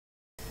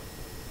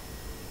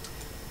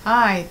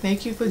Hi,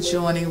 thank you for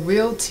joining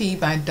Real Tea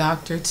by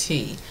Dr.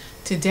 T.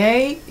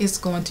 Today is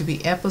going to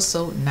be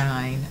episode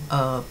 9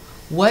 of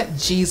What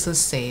Jesus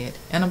Said,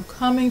 and I'm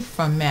coming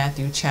from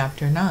Matthew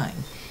chapter 9.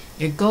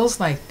 It goes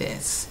like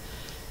this.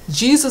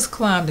 Jesus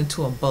climbed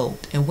into a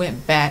boat and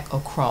went back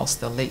across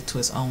the lake to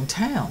his own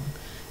town.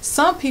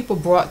 Some people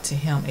brought to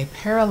him a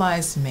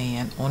paralyzed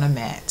man on a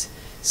mat.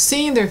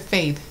 Seeing their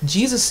faith,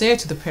 Jesus said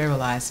to the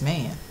paralyzed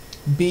man,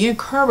 "Be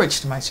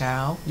encouraged, my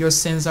child, your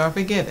sins are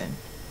forgiven."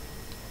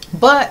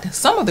 But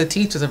some of the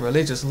teachers of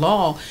religious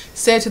law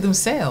said to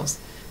themselves,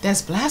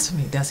 "That's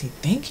blasphemy. Does he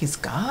think he's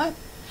God?"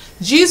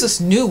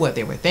 Jesus knew what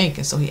they were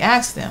thinking, so he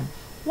asked them,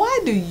 "Why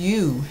do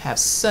you have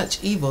such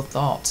evil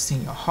thoughts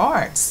in your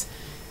hearts?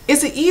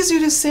 Is it easier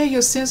to say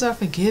your sins are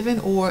forgiven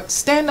or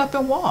stand up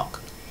and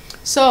walk?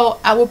 So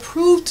I will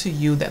prove to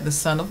you that the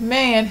Son of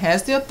Man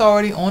has the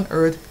authority on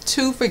earth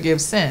to forgive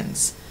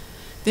sins."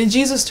 Then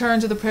Jesus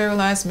turned to the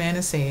paralyzed man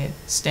and said,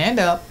 "Stand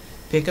up,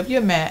 pick up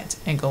your mat,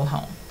 and go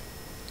home."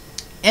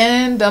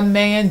 And the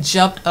man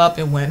jumped up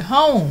and went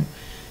home.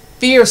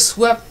 Fear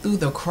swept through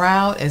the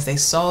crowd as they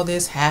saw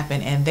this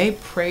happen, and they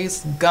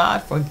praised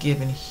God for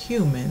giving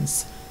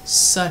humans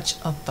such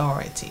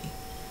authority.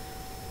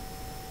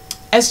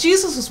 As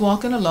Jesus was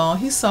walking along,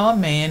 he saw a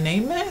man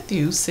named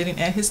Matthew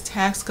sitting at his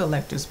tax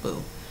collector's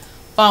booth.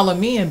 "Follow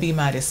me and be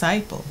my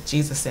disciple,"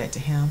 Jesus said to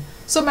him.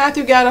 So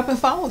Matthew got up and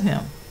followed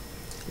him.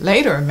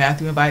 Later,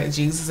 Matthew invited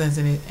Jesus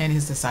and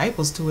his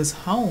disciples to his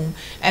home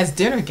as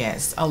dinner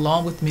guests,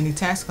 along with many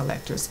tax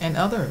collectors and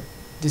other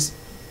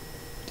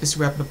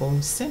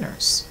disreputable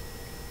sinners.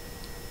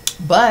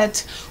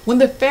 But when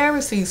the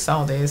Pharisees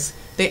saw this,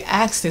 they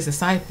asked his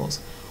disciples,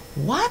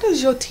 "Why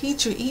does your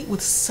teacher eat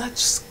with such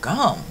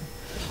scum?"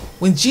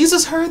 When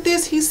Jesus heard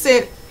this, he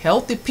said,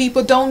 "Healthy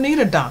people don't need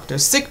a doctor,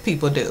 sick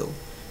people do."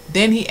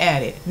 Then he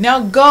added, "Now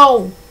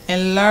go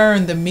and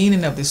learn the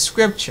meaning of the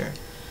scripture.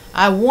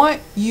 I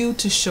want you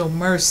to show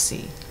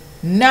mercy,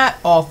 not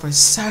offer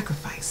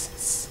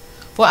sacrifices.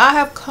 For I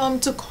have come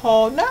to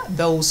call not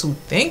those who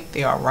think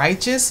they are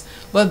righteous,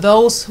 but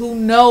those who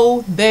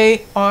know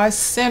they are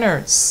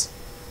sinners."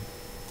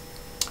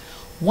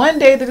 One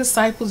day the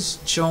disciples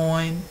of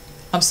John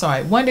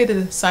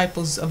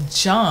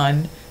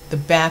the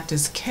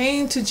Baptist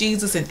came to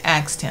Jesus and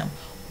asked him,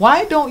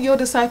 "Why don't your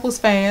disciples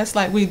fast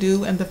like we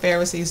do and the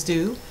Pharisees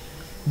do?"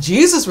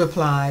 Jesus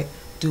replied,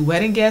 "Do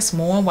wedding guests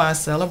mourn while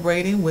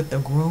celebrating with the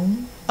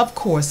groom? Of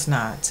course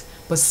not.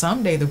 But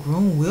someday the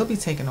groom will be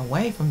taken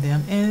away from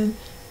them, and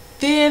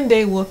then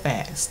they will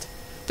fast.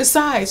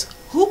 Besides,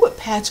 who would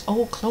patch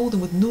old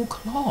clothing with new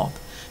cloth?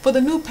 For the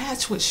new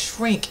patch would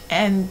shrink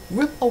and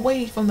rip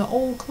away from the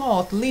old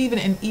cloth, leaving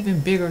an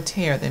even bigger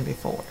tear than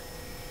before.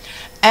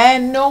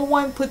 And no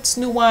one puts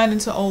new wine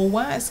into old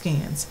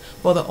wineskins,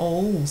 for the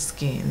old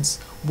skins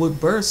would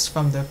burst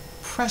from the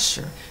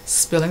pressure,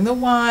 spilling the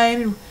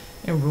wine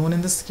and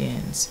ruining the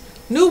skins.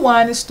 New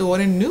wine is stored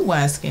in new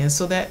wineskins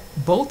so that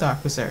both are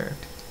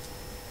preserved."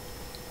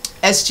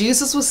 As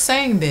Jesus was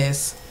saying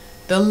this,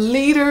 the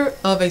leader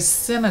of a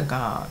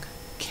synagogue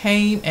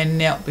came and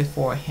knelt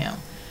before him.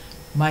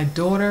 "My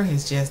daughter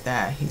has just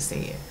died," he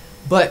said,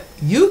 "but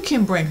you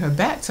can bring her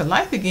back to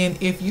life again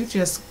if you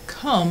just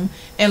come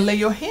and lay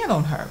your hand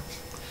on her."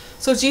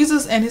 So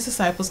Jesus and his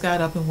disciples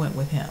got up and went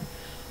with him.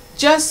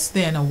 Just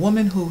then a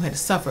woman who had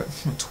suffered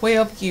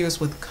 12 years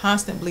with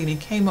constant bleeding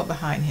came up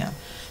behind him.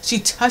 She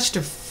touched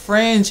the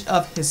fringe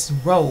of his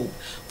robe,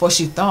 for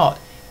she thought,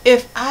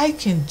 "If I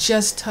can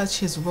just touch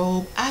his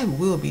robe, I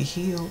will be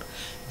healed."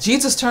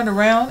 Jesus turned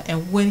around,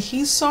 and when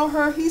he saw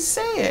her, he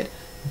said,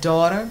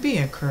 "Daughter, be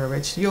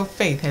encouraged. Your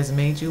faith has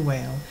made you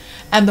well."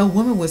 And the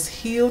woman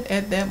was healed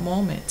at that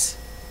moment.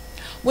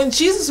 When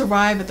Jesus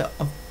arrived at the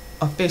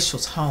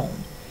official's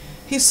home,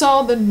 he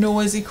saw the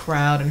noisy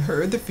crowd and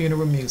heard the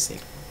funeral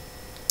music.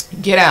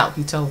 "Get out,"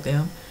 he told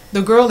them.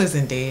 "The girl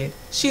isn't dead.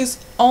 She's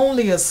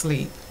only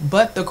asleep."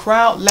 But the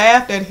crowd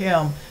laughed at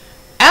him.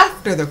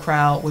 After the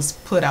crowd was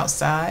put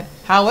outside,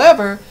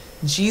 however,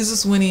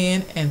 Jesus went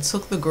in and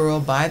took the girl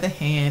by the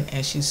hand,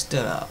 and she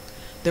stood up.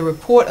 The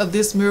report of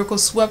this miracle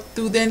swept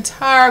through the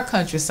entire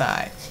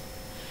countryside.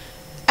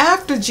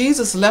 After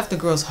Jesus left the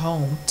girl's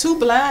home, 2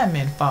 blind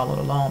men followed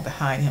along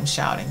behind him,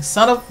 shouting,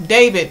 "Son of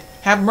David,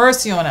 have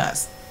mercy on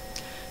us."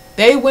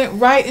 They went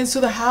right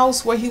into the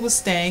house where he was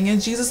staying,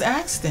 and Jesus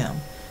asked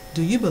them,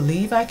 "Do you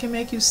believe I can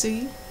make you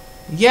see?"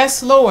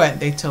 "Yes,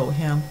 Lord," they told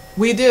him,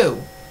 "we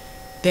do."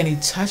 Then he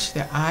touched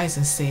their eyes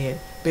and said,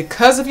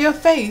 "Because of your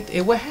faith,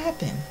 it will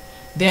happen."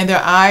 Then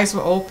their eyes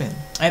were open,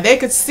 and they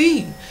could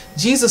see.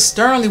 Jesus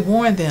sternly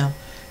warned them,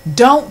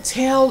 "Don't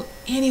tell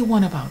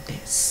anyone about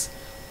this."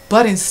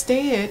 But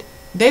instead,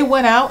 they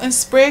went out and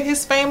spread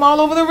his fame all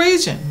over the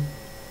region.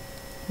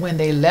 When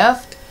they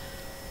left,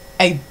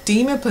 a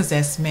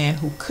demon-possessed man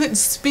who couldn't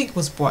speak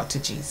was brought to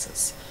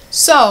Jesus.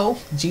 So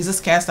Jesus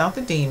cast out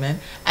the demon,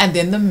 and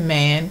then the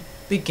man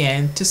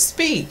began to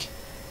speak.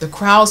 The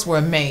crowds were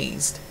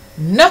amazed.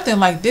 "Nothing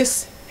like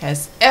this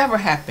has ever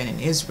happened in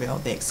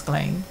Israel," they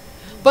exclaimed.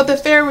 But the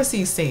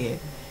Pharisees said,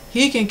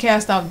 "He can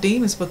cast out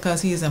demons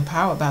because he is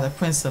empowered by the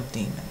prince of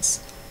demons."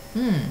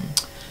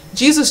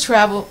 Jesus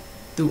traveled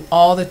through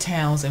all the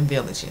towns and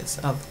villages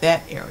of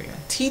that area,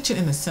 teaching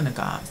in the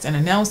synagogues and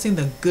announcing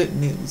the good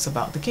news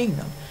about the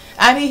kingdom.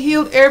 And he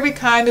healed every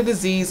kind of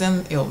disease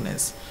and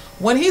illness.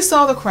 When he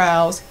saw the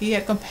crowds, he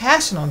had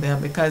compassion on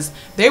them because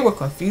they were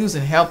confused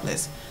and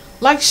helpless,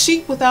 like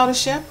sheep without a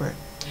shepherd.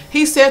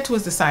 He said to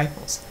his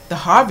disciples, "The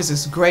harvest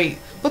is great,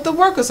 but the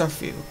workers are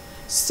few.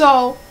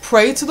 So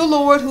pray to the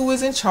Lord who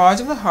is in charge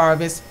of the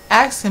harvest.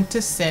 Ask him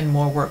to send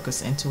more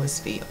workers into his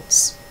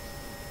fields."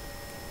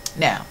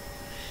 Now,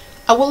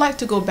 I would like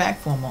to go back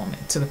for a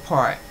moment to the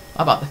part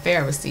about the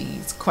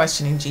Pharisees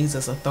questioning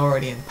Jesus'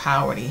 authority and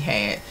power that he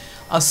had,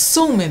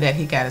 assuming that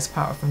he got his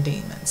power from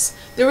demons.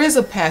 There is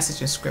a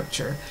passage in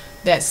scripture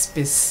that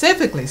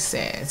specifically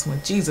says,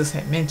 when Jesus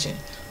had mentioned,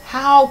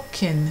 how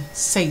can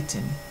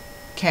Satan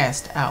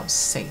cast out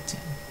Satan,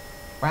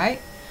 right?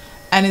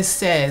 And it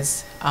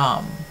says,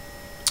 a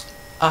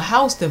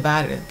house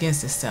divided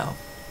against itself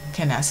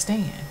cannot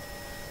stand.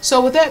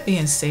 So with that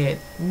being said,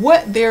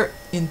 what their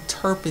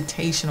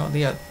interpretation or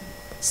their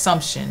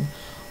assumption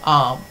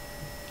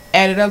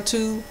added up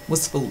to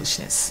was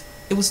foolishness.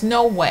 It was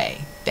no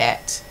way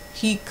that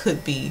he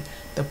could be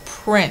the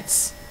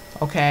prince,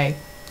 okay,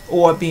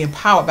 or be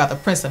empowered by the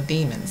prince of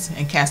demons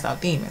and cast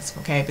out demons,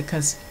 okay,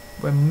 because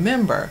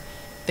remember,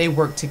 they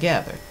work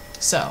together.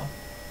 So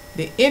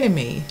the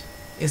enemy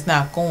is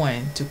not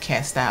going to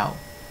cast out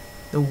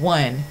the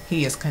one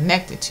he is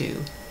connected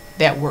to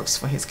that works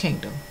for his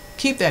kingdom.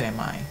 Keep that in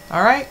mind,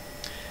 all right?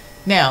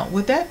 Now,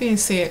 with that being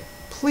said,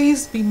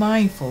 please be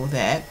mindful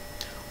that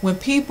when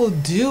people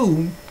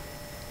do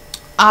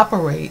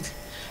operate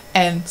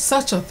and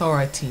such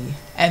authority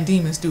and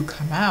demons do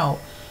come out,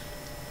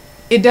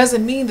 it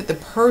doesn't mean that the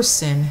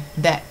person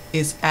that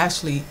is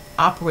actually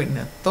operating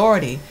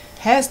authority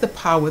has the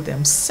power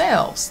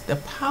themselves. The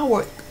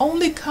power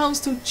only comes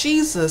through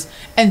Jesus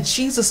and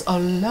Jesus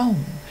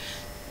alone.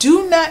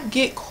 Do not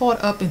get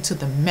caught up into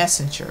the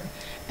messenger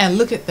and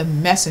look at the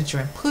messenger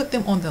and put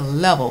them on the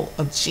level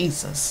of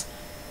Jesus.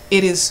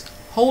 It is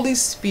Holy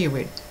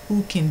Spirit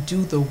who can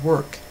do the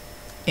work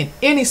in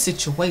any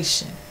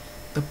situation.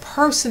 The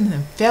person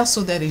and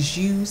vessel that is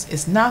used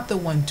is not the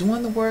one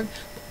doing the work,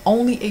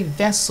 only a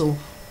vessel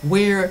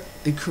where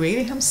the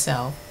Creator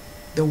himself,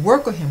 the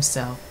worker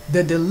himself,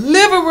 the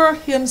deliverer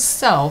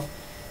himself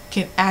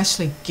can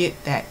actually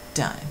get that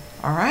done.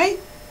 All right?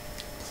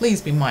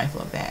 Please be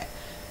mindful of that.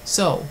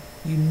 So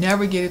you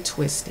never get it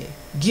twisted.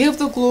 Give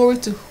the glory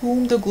to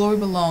whom the glory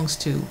belongs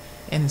to,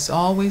 and it's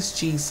always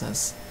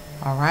Jesus.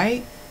 All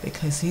right?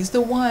 Because he's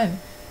the one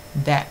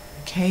that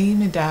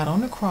came and died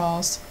on the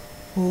cross,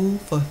 who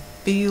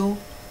fulfilled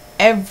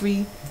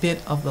every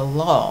bit of the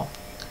law.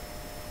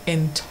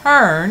 In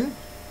turn,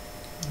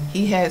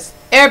 he has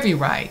every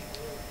right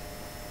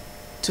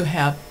to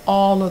have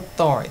all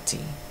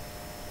authority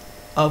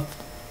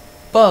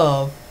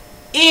above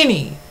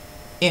any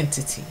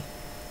entity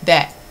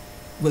that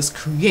was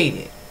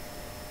created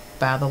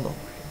by the Lord.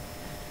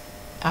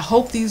 I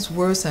hope these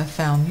words have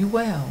found you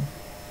well.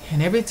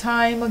 And every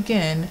time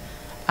again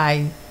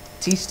I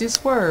teach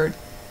this word,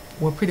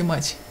 or pretty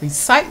much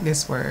recite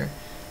this word,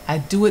 I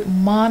do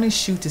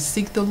admonish you to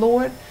seek the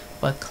Lord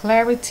for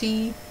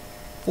clarity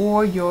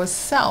for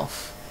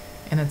yourself.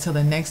 And until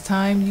the next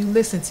time you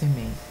listen to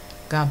me,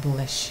 God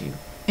bless you.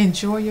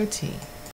 Enjoy your tea.